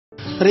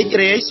រីក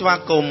រាយស្វា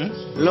គមន៍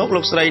លោ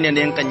កស្រីអ្នក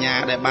នាងកញ្ញា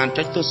ដែលបាន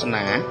ចុចទស្ស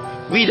នា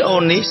វីដេអូ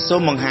នេះសូ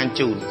មបង្ហាញ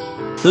ជូន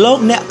លោក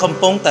អ្នកកំ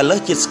ពុងតែលើ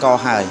សជាតិស្ករ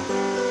ហើយ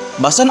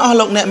បើសិនអស់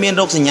លោកអ្នកមាន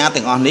រោគសញ្ញា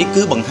ទាំងអស់នេះ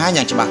គឺបង្ហាញ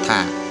យ៉ាងច្បាស់ថា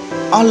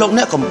អស់លោក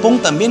អ្នកកំពុង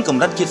តែមានក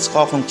ម្រិតជាតិស្ក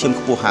រក្នុងឈាម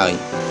ខ្ពស់ហើយ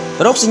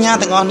រោគសញ្ញា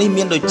ទាំងអស់នេះ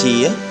មានដូចជា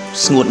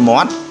ស្ងួត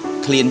មាត់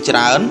ឃ្លានច្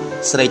រើន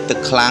ស្រេកទឹក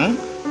ខ្លាំង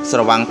ស្រ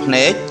វាំងភ្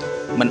នែក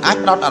មិនអាច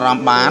ផ្ដោតអារម្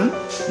មណ៍បាន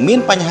មាន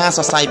បញ្ហាស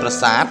រសៃប្រ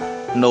សាទ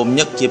នោម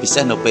ញឹកជាពិ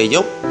សេសនៅពេលយ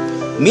ប់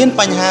មាន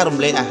បញ្ហារំ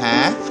លាយអាហា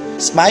រ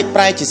ស្បែកប្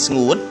រែជាស្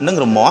ងួតនិង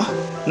រមាស់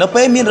នៅ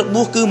ពេលមានរ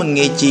បួសគឺមិន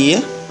ងាយជា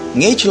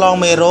ងាយឆ្លង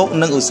មេរោគ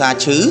និងឧស្សាហ៍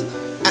ឈឺ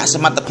អស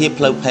មត្ថភាព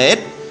ផ្លូវភេទ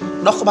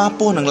ដោះក្បាល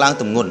ពោះនិងឡើង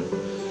ទម្ងន់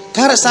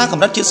ការរក្សាក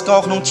ម្រិតជាតិស្ករ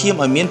ក្នុងឈាម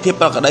ឲ្យមានភាព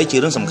ប្រក្រតីជា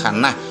រឿងសំខាន់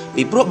ណាស់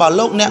ពីព្រោះបើ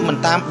លោកអ្នកមិន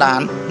តាមដា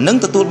ននិង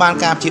ទទួលបាន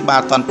ការព្យាបា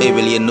លទាន់ពេល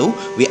វេលានោះ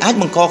វាអាច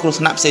បង្កគ្រោះ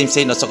ថ្នាក់ផ្សេង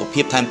ៗដល់សុខ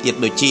ភាពថែមទៀត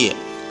ដូចជា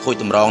ខូច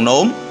តម្រងនោ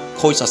ម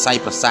ខូចសរសៃ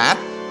ប្រសាទ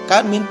កើ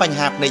តមានបញ្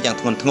ហាភ្នែកយ៉ាង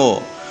ធ្ងន់ធ្ងរ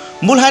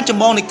មូលហេតុច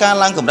ម្បងនៃការ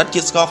ឡើងកម្រិត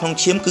ជាតិស្ករក្នុង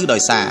ឈាមគឺដោ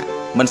យសារ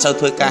មិនសូវ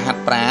ធ្វើការហា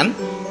ត់ប្រាណ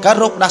កើត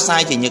រោគផ្ដាសា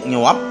យជាញឹក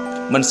ញាប់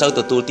មិនសូវទ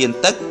ទួលទាន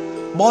ទឹក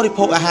បរិ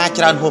ភោគអាហារ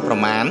ច្រើនហួសប្រ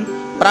មាណ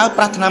ប្រើ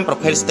ប្រាស់ថ្នាំប្រ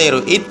ភេទស្តេ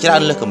រ៉ូអ៊ីតច្រើ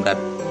នលើសកម្រិត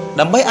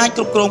ដើម្បីអាច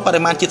គ្រប់គ្រងប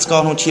រិមាណជាតិស្ក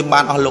រក្នុងឈាមបា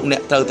នអស់លោកអ្ន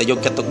កត្រូវតែយក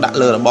ចិត្តទុកដាក់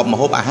លើរបបម្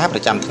ហូបអាហារប្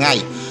រចាំថ្ងៃ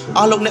អ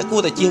ស់លោកអ្នកគួ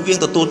រតែជៀសវាង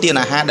ទទួលទាន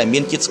អាហារដែលមា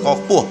នជាតិស្ករ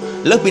ខ្ពស់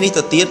លើសពីនេះ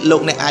ទៅទៀតលោ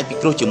កអ្នកអាចពិ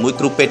គ្រោះជាមួយ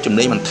គ្រូពេទ្យជំ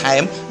នាញបន្ថែ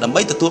មដើម្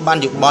បីទទួលបាន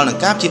យោបល់និង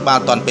ការព្យាបាល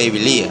ទាន់ពេល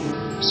វេលា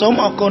សូម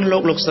អរគុណលោ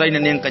កស្រីអ្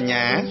នកនាងកញ្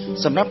ញា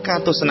សម្រាប់ការ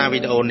ទស្សនាវី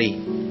ដេអូនេះ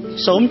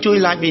សូមជួយ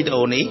like វីដេ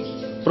អូនេះ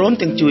ព្រម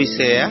ទាំងជួយ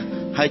share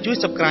ហើយជួយ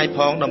subscribe ផ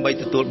ងដើម្បី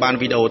ទទួលបាន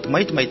វីដេអូថ្មី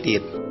ៗទៀ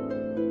ត